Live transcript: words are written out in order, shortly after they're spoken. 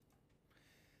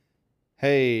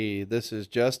Hey, this is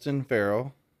Justin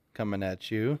Ferrell coming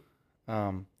at you.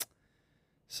 Um,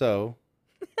 so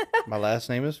my last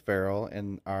name is Ferrell,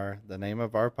 and the name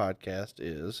of our podcast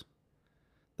is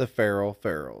the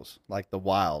Ferrells, like the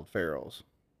wild Ferrells.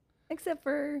 Except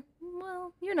for,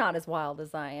 well, you're not as wild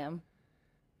as I am.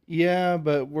 Yeah,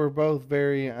 but we're both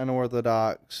very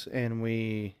unorthodox, and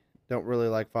we don't really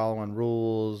like following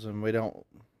rules, and we don't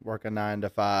work a 9 to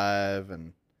 5,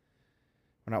 and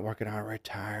we're not working on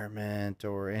retirement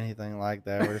or anything like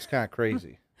that. We're just kind of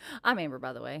crazy. I'm Amber,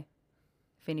 by the way,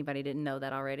 if anybody didn't know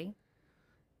that already.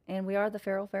 And we are the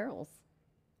Ferrells.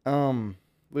 Um,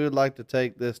 we would like to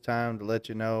take this time to let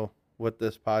you know what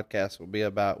this podcast will be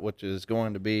about, which is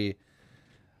going to be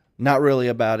not really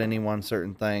about any one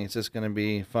certain thing. It's just going to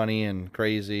be funny and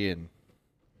crazy and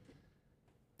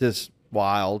just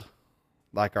wild,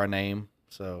 like our name.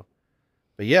 So,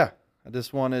 but yeah, I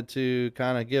just wanted to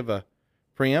kind of give a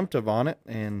preemptive on it.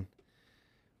 And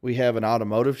we have an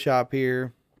automotive shop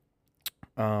here.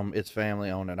 It's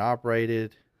family owned and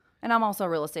operated. And I'm also a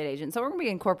real estate agent. So we're going to be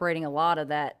incorporating a lot of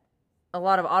that, a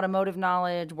lot of automotive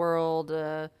knowledge, world,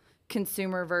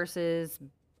 consumer versus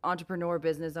entrepreneur,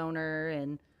 business owner.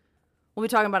 And we'll be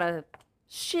talking about a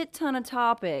shit ton of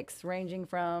topics ranging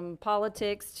from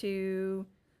politics to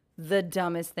the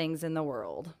dumbest things in the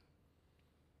world.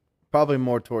 Probably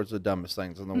more towards the dumbest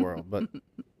things in the world, but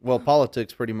well,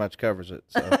 politics pretty much covers it.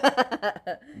 So,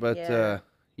 but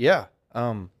yeah,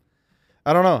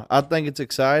 I don't know. I think it's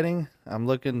exciting. I'm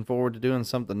looking forward to doing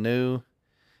something new.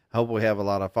 I hope we have a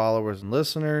lot of followers and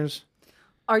listeners.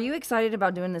 Are you excited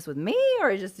about doing this with me, or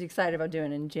are you just excited about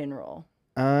doing it in general?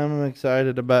 I'm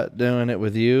excited about doing it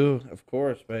with you, of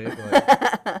course, babe.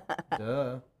 Like,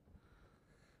 duh.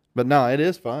 But no, it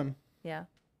is fun. Yeah.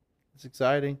 It's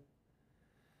exciting.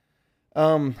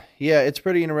 Yeah, it's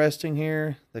pretty interesting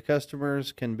here. The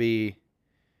customers can be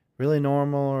really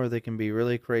normal or they can be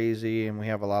really crazy, and we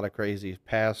have a lot of crazy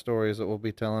past stories that we'll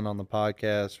be telling on the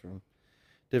podcast from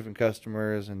different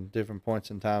customers and different points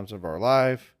and times of our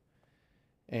life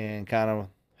and kind of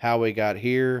how we got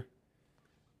here.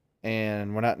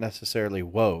 And we're not necessarily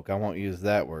woke. I won't use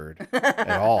that word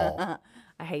at all.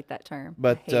 I hate that term.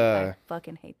 But I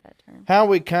fucking hate that term. How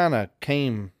we kind of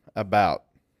came about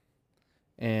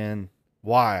and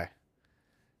why.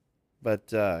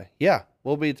 But yeah,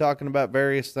 we'll be talking about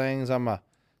various things. I'm a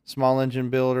small engine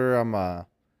builder. I'm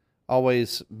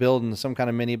always building some kind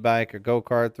of mini bike or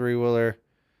go-kart three-wheeler.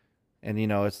 And, you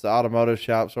know, it's the automotive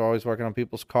shop, so we're always working on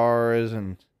people's cars.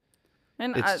 And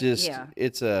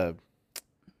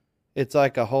it's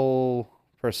like a whole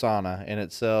persona in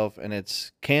itself. And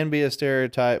it can be a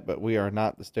stereotype, but we are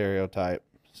not the stereotype.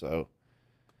 So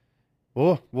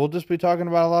we'll just be talking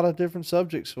about a lot of different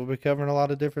subjects. We'll be covering a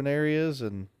lot of different areas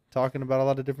and talking about a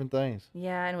lot of different things.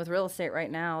 Yeah, and with real estate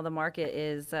right now, the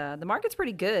market's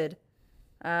pretty good,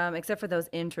 except for those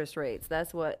interest rates.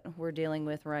 That's what we're dealing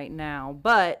with right now.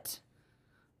 But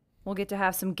we'll get to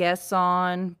have some guests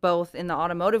on, both in the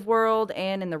automotive world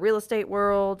and in the real estate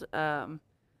world, and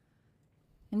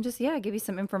just give you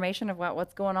some information about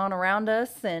what's going on around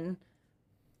us and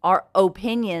our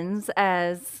opinions,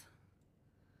 as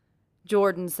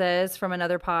Jordan says from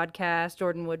another podcast,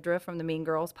 Jordan Woodruff from the Mean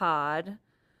Girls Pod.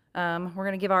 We're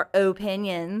going to give our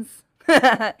opinions.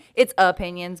 It's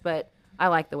opinions, but I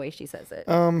like the way she says it.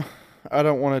 I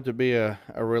don't want it to be a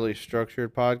really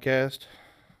structured podcast.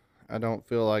 I don't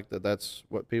feel like that's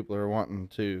what people are wanting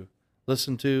to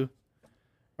listen to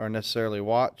or necessarily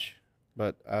watch,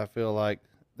 but I feel like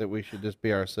that we should just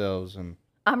be ourselves. And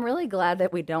I'm really glad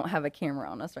that we don't have a camera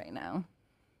on us right now.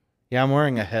 Yeah, I'm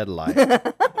wearing a headlight.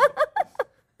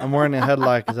 I'm wearing a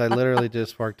headlight because I literally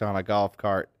just worked on a golf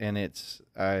cart, and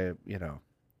I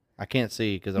can't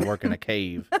see because I work in a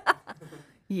cave.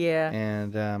 Yeah.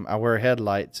 And I wear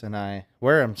headlights, and I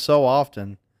wear them so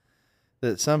often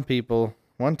that some people,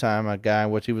 one time a guy,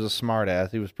 which he was a smart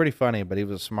ass, he was pretty funny, but he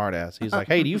was a smart ass. He's like,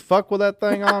 "Hey, do you fuck with that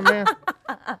thing on, man?"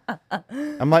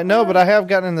 I'm like, "No, but I have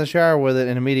gotten in the shower with it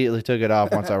and immediately took it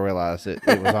off once I realized it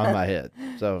was on my head."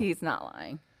 So he's not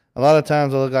lying. A lot of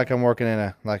times I look like I'm working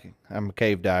like I'm a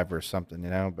cave diver or something,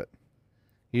 but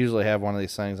usually have one of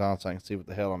these things on so I can see what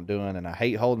the hell I'm doing. And I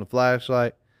hate holding a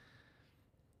flashlight.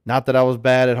 Not that I was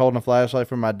bad at holding a flashlight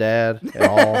for my dad at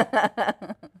all.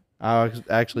 I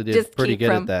actually did pretty good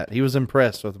at that. He was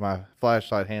impressed with my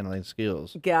flashlight handling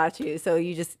skills. Got you. So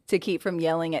to keep from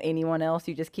yelling at anyone else,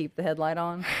 you just keep the headlight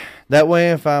on? That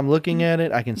way, if I'm looking at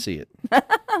it, I can see it.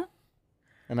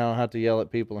 And I don't have to yell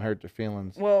at people and hurt their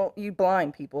feelings. Well, you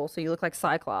blind people, so you look like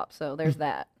Cyclops, so there's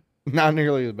that. Not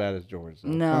nearly as bad as George.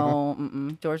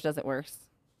 No, George does it worse.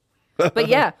 But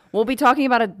yeah, we'll be talking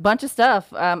about a bunch of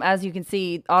stuff. As you can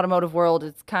see, automotive world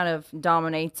it's kind of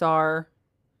dominates our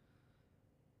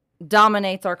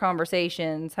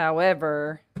conversations.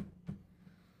 However,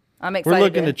 I'm We're excited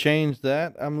looking to change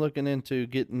that. I'm looking into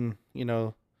getting,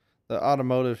 the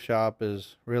automotive shop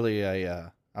is really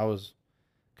I was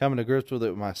coming to grips with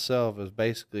it myself. Is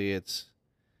basically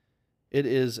it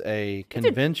is a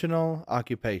conventional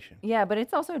occupation. Yeah, but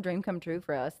it's also a dream come true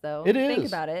for us, though. It is. Think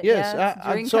about it. Yes, Yeah, it's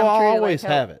a dream so come I'll true, always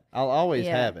like have it. I'll always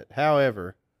Yeah. have it.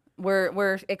 However,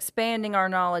 we're expanding our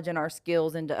knowledge and our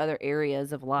skills into other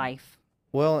areas of life.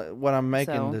 well, what I'm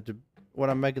making So- what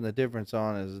I'm making the difference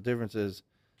on is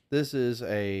this is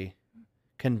a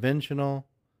conventional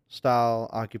style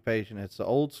occupation. It's the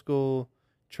old school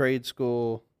trade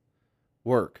school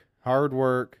work, hard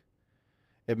work.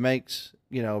 It makes,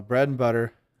 bread and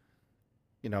butter,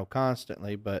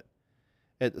 constantly, but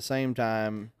at the same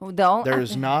time,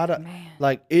 there's not a man.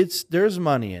 there's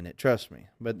money in it, trust me,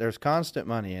 but there's constant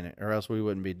money in it or else we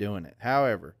wouldn't be doing it.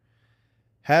 However,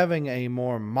 having a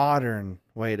more modern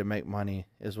way to make money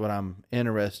is what I'm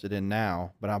interested in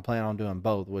now, but I plan on doing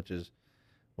both, which is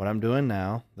what I'm doing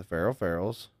now, the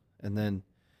Ferrells, and then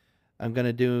I'm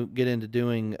going to get into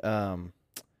doing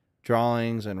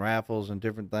drawings and raffles and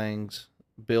different things,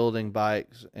 building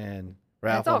bikes and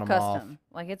It's all raffling them off. custom.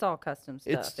 Like it's all custom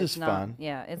stuff. It's just not, fun.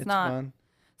 Yeah, it's It's not. fun.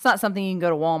 It's not something you can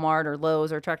go to Walmart or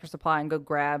Lowe's or Tractor Supply and go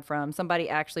grab from. Somebody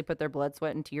actually put their blood,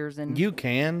 sweat, and tears in. You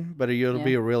can, but it'll Yeah.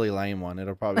 be a really lame one.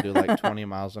 It'll probably do like 20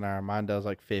 miles an hour. Mine does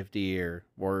like 50 or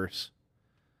worse.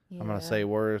 I'm going Yeah. to say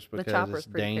worse because chopper's it's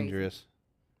pretty crazy. dangerous.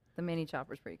 The mini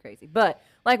chopper's pretty crazy. But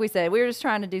like we said, we were just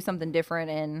trying to do something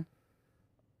different and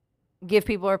give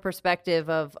people a perspective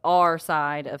of our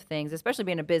side of things, especially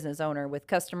being a business owner with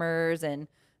customers and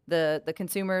the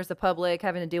consumers, the public,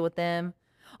 having to deal with them.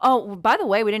 Oh, by the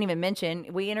way, we didn't even mention,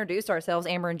 we introduced ourselves,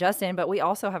 Amber and Justin, but we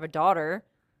also have a daughter,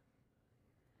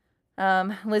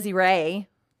 Lizzie Ray,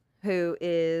 who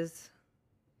is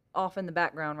off in the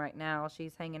background right now.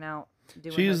 She's hanging out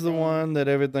doing She's her the thing. one that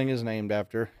everything is named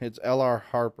after. It's L.R.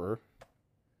 Harper,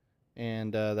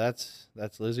 and that's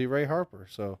Lizzie Ray Harper.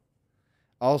 So,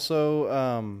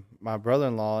 also, my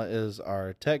brother-in-law is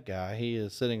our tech guy. He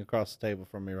is sitting across the table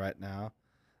from me right now,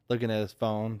 looking at his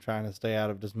phone, trying to stay out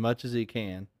of it as much as he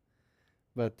can.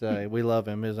 But we love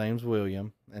him. His name's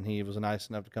William, and he was nice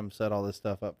enough to come set all this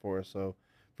stuff up for us. So,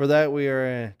 for that, we are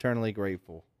eternally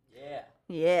grateful.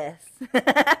 Yes.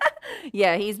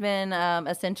 Yeah, he's been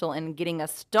essential in getting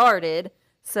us started.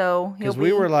 So Because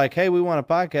we were like, hey, we want a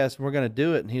podcast, and we're going to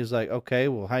do it. And he was like, okay,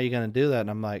 well, how are you going to do that? And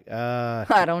I'm like,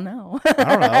 I don't know. I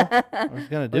don't know. We're just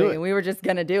going to do it. We were just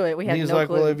gonna do it. We And had he's no like,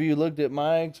 clue. well, have you looked at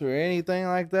mics or anything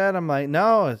like that? I'm like,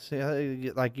 no. It's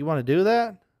like, you want to do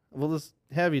that? We'll just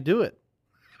have you do it.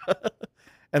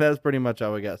 And that's pretty much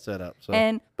how we got set up. So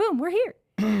And boom, we're here.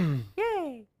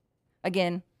 Yay!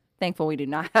 Again, thankful we do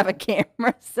not have a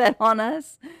camera set on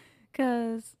us,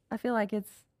 because I feel like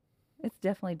it's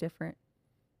definitely different.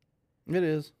 it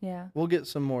is. Yeah. We'll get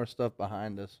some more stuff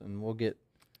behind us, and we'll get.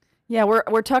 Yeah,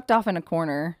 we're tucked off in a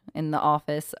corner in the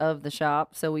office of the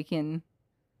shop, so we can.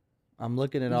 I'm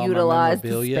looking at all Utilize my the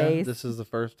memorabilia. space. This is the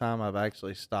first time I've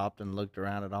actually stopped and looked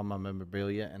around at all my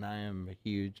memorabilia, and I am a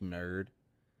huge nerd.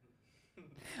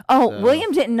 Oh, So-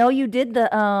 William didn't know you did the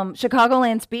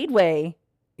Chicagoland Speedway.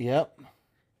 Yep,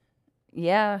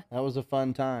 Yeah. that was a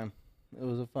fun time. It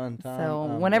was a fun time. So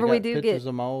I whenever we got do pictures get-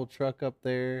 of my old truck up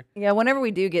there, Yeah, whenever we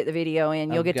do get the video in,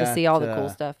 you'll I've get to see all the got, cool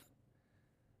stuff.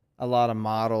 a lot of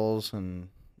models and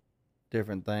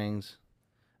different things.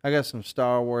 I got some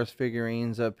Star Wars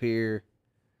figurines up here,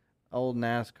 old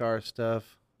NASCAR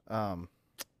stuff.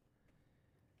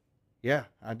 Yeah,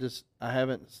 I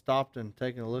haven't stopped and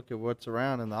taken a look at what's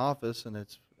around in the office, and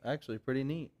it's actually pretty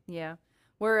neat. Yeah,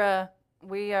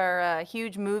 we are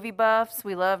huge movie buffs.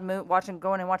 We love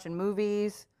going and watching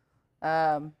movies.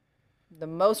 The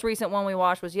most recent one we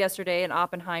watched was yesterday in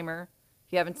Oppenheimer.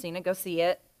 If you haven't seen it, go see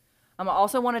it. I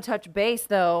also want to touch base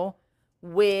though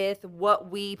with what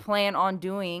we plan on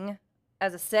doing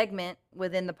as a segment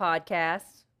within the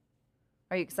podcast.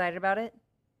 Are you excited about it?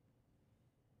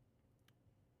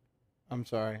 I'm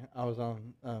sorry, I was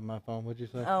on my phone. What'd you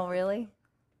say? Oh, really?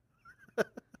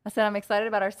 I said I'm excited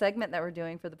about our segment that we're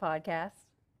doing for the podcast.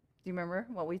 Do you remember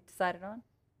what we decided on?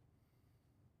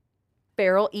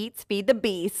 Ferrell Eats, Feed the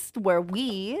Beast, where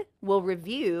we will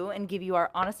review and give you our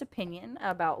honest opinion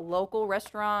about local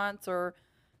restaurants or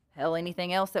hell,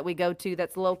 anything else that we go to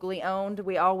that's locally owned.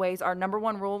 Our number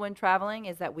one rule when traveling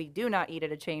is that we do not eat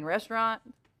at a chain restaurant.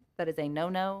 That is a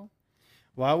no-no.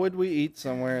 Why would we eat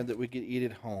somewhere that we could eat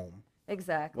at home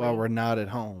Exactly. while we're not at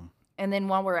home? And then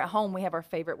while we're at home, we have our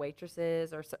favorite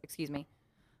waitresses, or excuse me,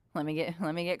 let me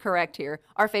get correct here.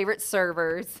 Our favorite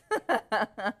servers.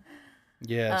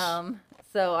 Yes.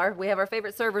 So we have our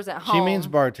favorite servers at home. She means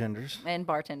bartenders. And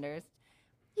bartenders.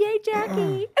 Yay,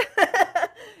 Jackie.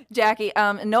 Jackie,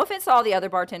 no offense to all the other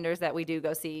bartenders that we do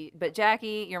go see, but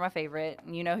Jackie, you're my favorite,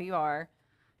 and you know who you are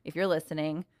if you're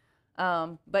listening.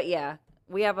 But yeah,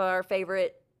 we have our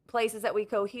favorite places that we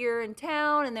go here in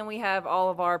town, and then we have all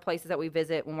of our places that we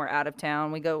visit when we're out of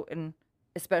town. We go, and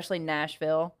especially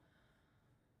Nashville.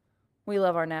 We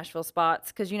love our Nashville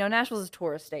spots because, Nashville's a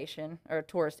tourist station or a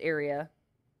tourist area,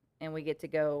 and we get to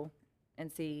go and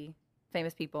see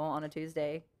famous people on a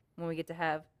Tuesday when we get to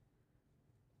have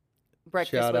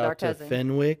breakfast Shout with out our cousin. to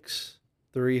Fenwick's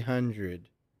 300.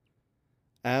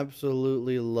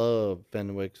 Absolutely love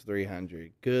Fenwick's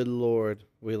 300. Good Lord,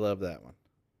 we love that one.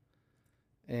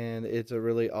 And it's a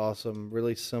really awesome,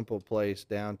 really simple place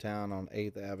downtown on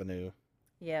 8th Avenue.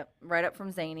 Yep, right up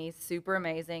from Zany's. Super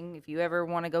amazing. If you ever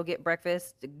want to go get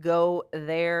breakfast, go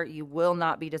there. You will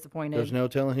not be disappointed. There's no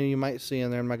telling who you might see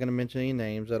in there. I'm not going to mention any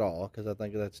names at all because I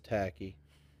think that's tacky.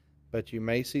 But you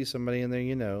may see somebody in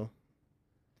there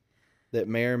that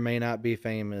may or may not be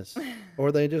famous.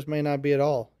 Or they just may not be at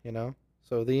all,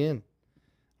 So the end.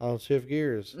 I'll shift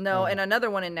gears. No, and another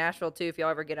one in Nashville, too, if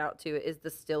y'all ever get out to it, is the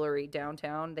Distillery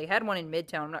downtown. They had one in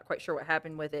Midtown. I'm not quite sure what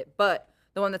happened with it. But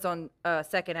the one that's on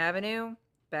 2nd Avenue,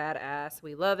 badass.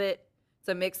 We love it. It's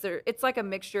a mixer. It's like a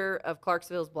mixture of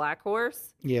Clarksville's Black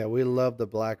Horse. Yeah, we love the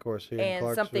Black Horse here in Clarksville.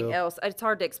 And something else. It's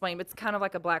hard to explain, but it's kind of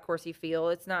like a Black Horsey feel.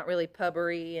 It's not really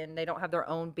pubbery, and they don't have their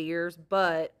own beers,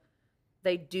 but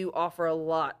they do offer a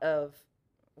lot of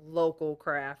local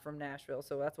craft from Nashville.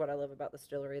 So that's what I love about the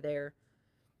distillery there.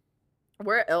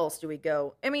 Where else do we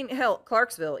go? I mean, hell,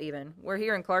 Clarksville even. We're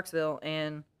here in Clarksville,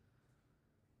 and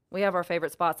we have our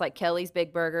favorite spots like Kelly's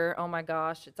Big Burger. Oh my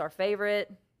gosh, it's our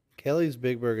favorite. Kelly's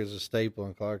Big Burger is a staple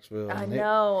in Clarksville. I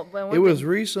know. It was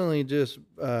recently just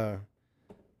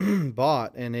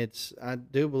bought, and I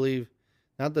do believe,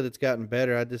 not that it's gotten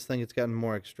better, I just think it's gotten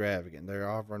more extravagant. They're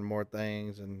offering more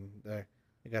things, and they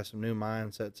got some new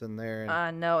mindsets in there. And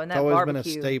I know, and that it's always barbecue. been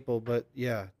a staple, but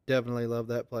yeah, definitely love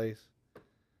that place.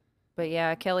 But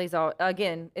yeah, Kelly's,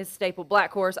 again, is staple.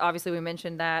 Black Horse, obviously we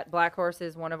mentioned that. Black Horse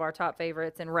is one of our top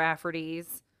favorites, and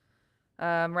Rafferty's.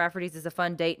 Rafferty's is a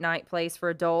fun date night place for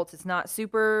adults. It's not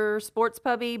super sports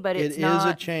pubby, but it's not. It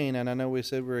is a chain, and I know we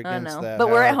said we're against that. But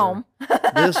we're at home.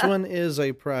 This one is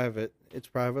it's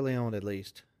privately owned at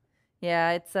least.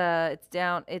 Yeah, it's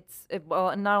down. Well,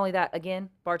 and not only that, again,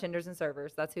 bartenders and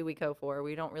servers. That's who we go for.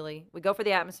 We go for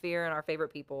the atmosphere and our favorite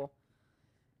people.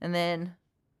 And then,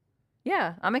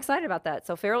 yeah, I'm excited about that.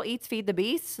 So Ferrell Eats, Feed the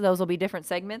Beast. Those will be different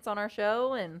segments on our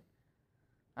show, and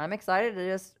I'm excited to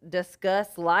just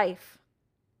discuss life.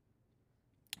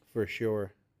 For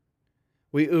sure.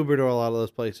 We Uber to a lot of those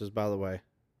places, by the way,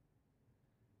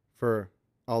 for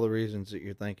all the reasons that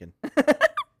you're thinking.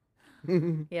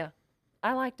 Yeah.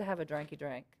 I like to have a drinky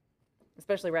drink,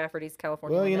 especially Rafferty's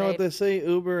California Well, you know lemonade. what they say,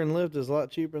 Uber and Lyft is a lot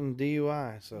cheaper than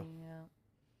DUI, so.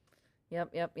 Yeah.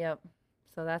 Yep.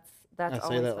 So that's I say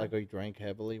always that fun. like we drank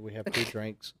heavily. We have 2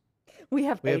 drinks. We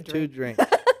have two drinks.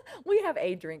 We have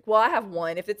a drink. Well, I have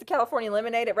one. If it's a California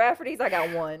lemonade at Rafferty's, I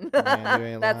got one. Man, you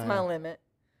ain't That's my lying. limit.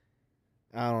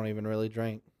 I don't even really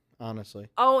drink, honestly.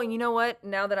 Oh, and you know what?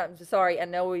 Now that I'm sorry, I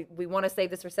know we want to save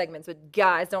this for segments, but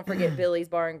guys, don't forget Billy's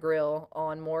Bar and Grill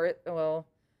on Morris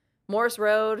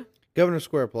Road. Governor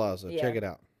Square Plaza. Yeah. Check it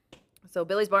out. So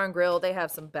Billy's Bar and Grill, they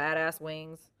have some badass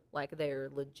wings. Like, they're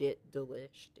legit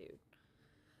delish, dude.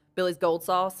 Billy's Gold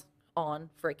Sauce on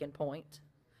freaking point.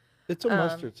 It's a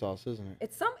mustard sauce, isn't it?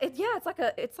 It's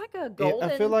like a golden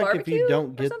I feel like if barbecue you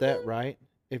don't or get that something. right,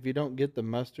 if you don't get the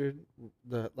mustard,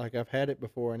 like I've had it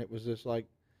before, and it was just like,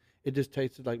 it just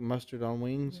tasted like mustard on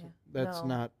wings. Yeah. That's No.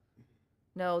 not.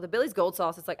 No, the Billy's Gold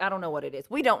Sauce, it's like, I don't know what it is.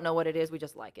 We don't know what it is. We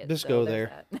just like it. Just So go there's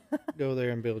there. that. Go there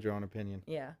and build your own opinion.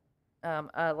 Yeah.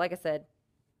 Like I said,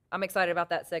 I'm excited about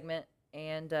that segment.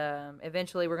 And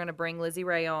eventually we're going to bring Lizzie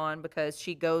Ray on because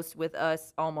she goes with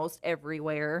us almost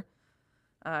everywhere.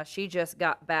 She just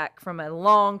got back from a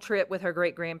long trip with her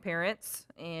great-grandparents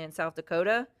in South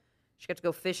Dakota. She got to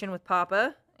go fishing with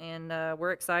Papa, and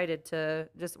we're excited to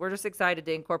excited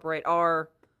to incorporate our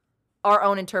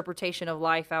own interpretation of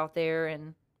life out there,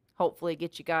 and hopefully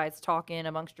get you guys talking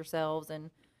amongst yourselves and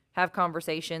have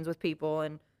conversations with people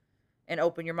and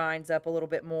open your minds up a little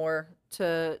bit more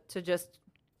to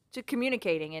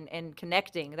communicating and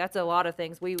connecting. That's a lot of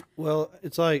things Well,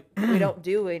 it's like we don't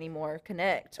do anymore.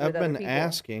 Connect with I've other been people.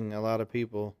 asking a lot of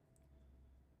people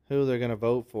who they're going to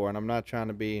vote for, and I'm not trying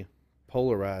to be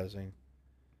polarizing,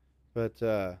 but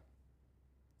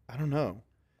I don't know.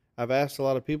 I've asked a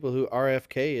lot of people who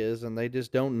RFK is, and they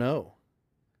just don't know.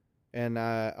 And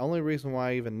only reason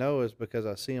why I even know is because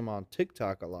I see him on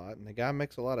TikTok a lot, and the guy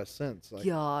makes a lot of sense. Like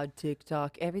God,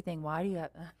 TikTok, everything. Why do you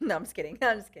have? No, I'm just kidding.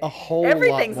 I'm just a kidding. whole lot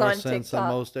Everything's more on sense than TikTok.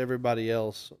 most everybody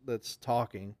else that's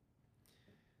talking.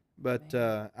 But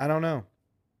Man. I don't know.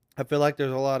 I feel like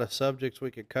there's a lot of subjects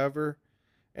we could cover,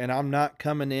 and I'm not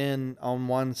coming in on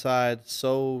one side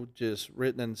so just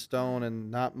written in stone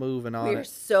and not moving on We're it.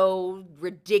 so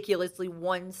ridiculously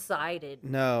one-sided.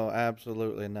 No,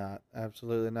 absolutely not.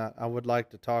 Absolutely not. I would like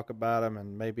to talk about them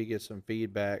and maybe get some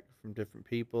feedback from different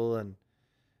people and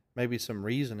maybe some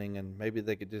reasoning, and maybe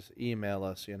they could just email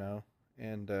us,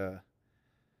 and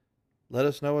let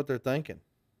us know what they're thinking.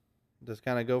 Just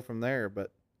kind of go from there.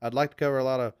 But I'd like to cover a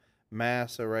lot of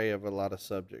mass array of a lot of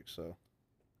subjects. So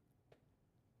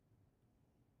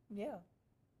Yeah,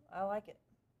 I like it.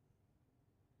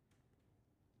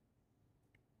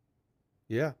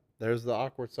 yeah, there's the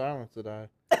awkward silence that I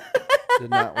did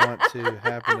not want to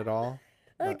happen at all.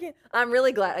 But Again, I'm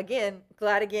really glad.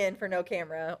 Glad again for no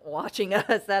camera watching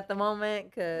us at the moment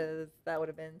because that would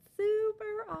have been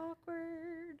super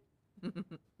awkward.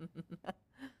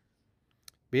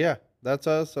 But yeah, that's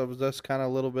us. That was just kind of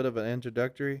a little bit of an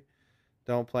introductory.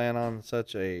 Don't plan on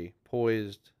such a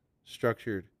poised,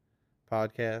 structured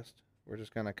podcast. We're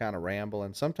just gonna kind of ramble,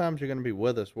 and sometimes you're gonna be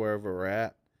with us wherever we're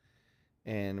at,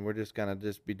 and we're just gonna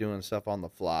just be doing stuff on the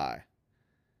fly.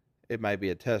 It might be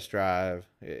a test drive.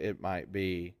 It might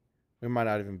be, we might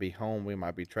not even be home. We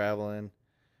might be traveling.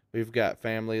 We've got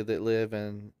family that live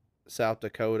in South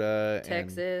Dakota and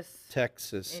Texas,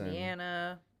 Texas and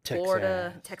Indiana,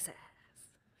 Florida, Texas, Texas.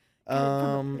 Coming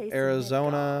from a place in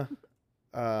Arizona,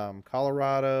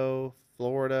 Colorado,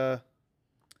 Florida,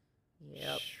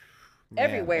 Yep. man,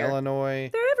 Everywhere. Illinois,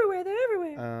 They're everywhere. They're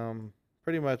everywhere.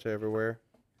 pretty much everywhere.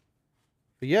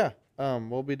 But yeah,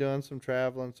 we'll be doing some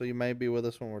traveling, so you may be with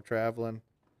us when we're traveling.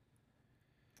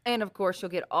 And of course,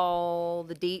 you'll get all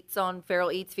the deets on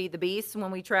Feral Eats Feed the Beast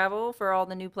when we travel for all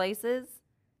the new places.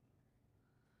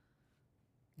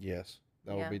 Yes,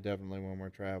 that will Yeah. be definitely when we're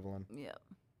traveling. Yeah.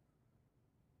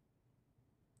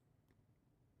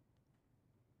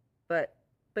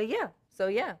 But yeah. So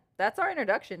yeah, that's our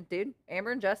introduction, dude.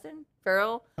 Amber and Justin,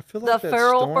 Feral. I feel The like that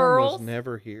Feral storm Ferrells. was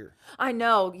never here. I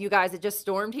know, you guys. It just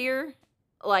stormed here.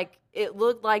 Like it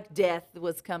looked like death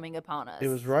was coming upon us. It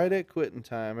was right at quitting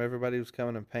time. Everybody was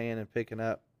coming and paying and picking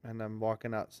up, and I'm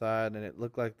walking outside, and it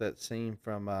looked like that scene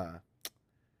from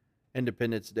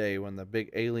Independence Day when the big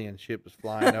alien ship was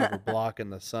flying over, blocking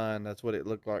the sun. That's what it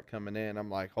looked like coming in. I'm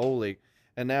like, holy!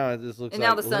 And now it just looks And now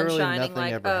like the sun's literally shining. nothing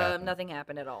Like ever happened. nothing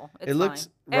happened at all. It's It looks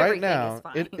fine. right Everything now. is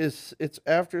fine. It's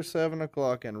after 7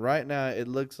 o'clock, and right now it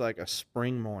looks like a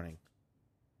spring morning.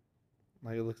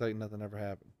 Like it looks like nothing ever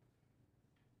happened.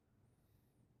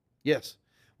 Yes,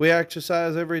 we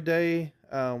exercise every day.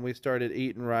 We started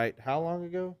eating right. How long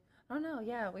ago? Oh no,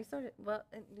 yeah, we started. Well,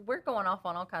 we're going off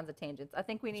on all kinds of tangents. I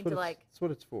think we need to like. That's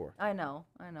what it's for. I know,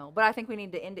 but I think we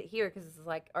need to end it here because this is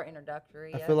like our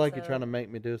introductory. I feel like you're episode. trying to make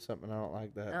me do something. I don't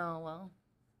like that. Oh well.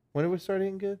 When did we start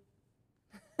eating good?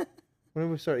 When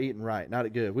did we start eating right?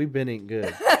 Not good. We've been eating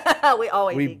good. We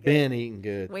always We've eat good. been eating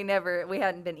good. We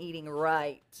hadn't been eating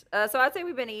right. So I'd say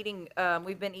we've been eating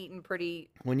pretty.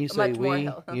 When you say much more we,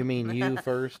 health- you mean you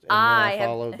first, and then I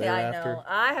followed I thereafter. know.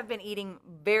 I have been eating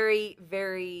very,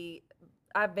 very.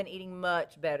 I've been eating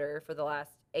much better for the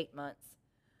last 8 months.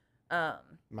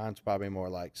 Mine's probably more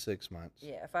like 6 months.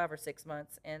 Yeah, 5 or 6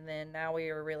 months, and then now we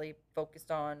are really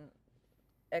focused on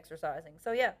exercising.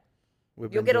 So yeah,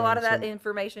 you'll get a lot of that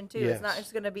information too. It's not Yes.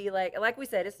 just going to be like we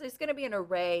said, it's going to be an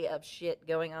array of shit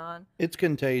going on. It's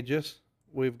contagious.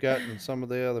 We've gotten some of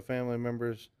the other family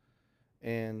members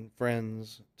and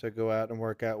friends to go out and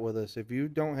work out with us. If you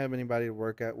don't have anybody to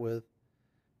work out with,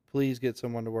 please get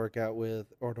someone to work out with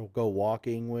or to go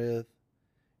walking with.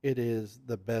 It is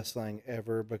the best thing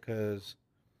ever because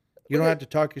you don't have to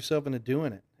talk yourself into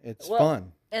doing it. It's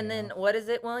fun. And then what is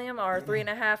it, William? Our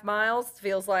 3.5 miles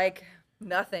feels like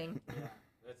nothing. Yeah,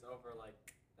 it's over like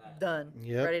that. Done.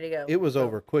 Yep. Ready to go. It was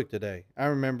over quick today. I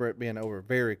remember it being over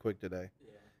very quick today.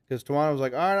 Yeah. Because Tawana was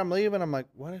like, all right, I'm leaving. I'm like,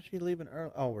 why is she leaving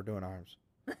early? Oh, we're doing arms.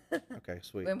 Okay,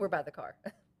 sweet. When we're by the car.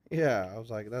 Yeah, I was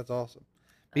like, that's awesome.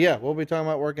 But yeah, we'll be talking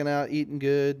about working out, eating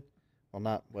good.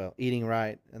 Eating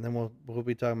right, and then we'll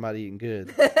be talking about eating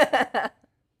good.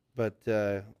 But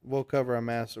we'll cover a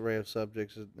mass array of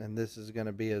subjects, and this is going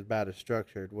to be about as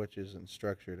structured, which isn't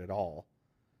structured at all.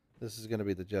 This is going to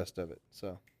be the gist of it.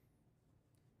 So,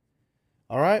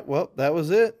 all right, well, that was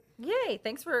it. Yay!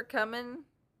 Thanks for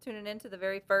tuning in to the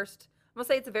very first. I'm gonna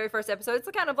say it's the very first episode. It's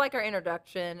kind of like our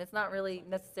introduction. It's not really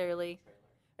necessarily.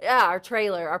 Yeah, our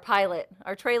trailer, our pilot.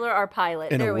 Our trailer, our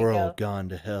pilot. In there a we world go. gone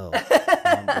to hell. No,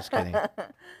 I'm just kidding.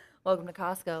 Welcome to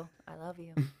Costco. I love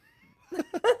you.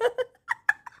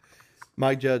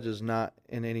 Mike Judge is not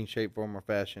in any shape, form, or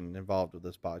fashion involved with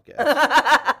this podcast,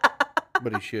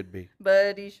 but he should be.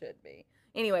 But he should be.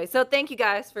 Anyway, so thank you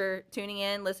guys for tuning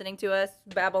in, listening to us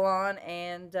babble on,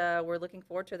 and we're looking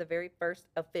forward to the very first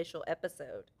official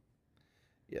episode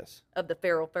Yes. of the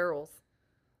Ferrells.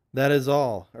 That is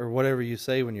all, or whatever you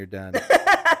say when you're done.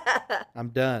 I'm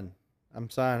done. I'm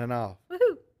signing off.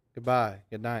 Woohoo! Goodbye.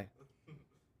 Good night.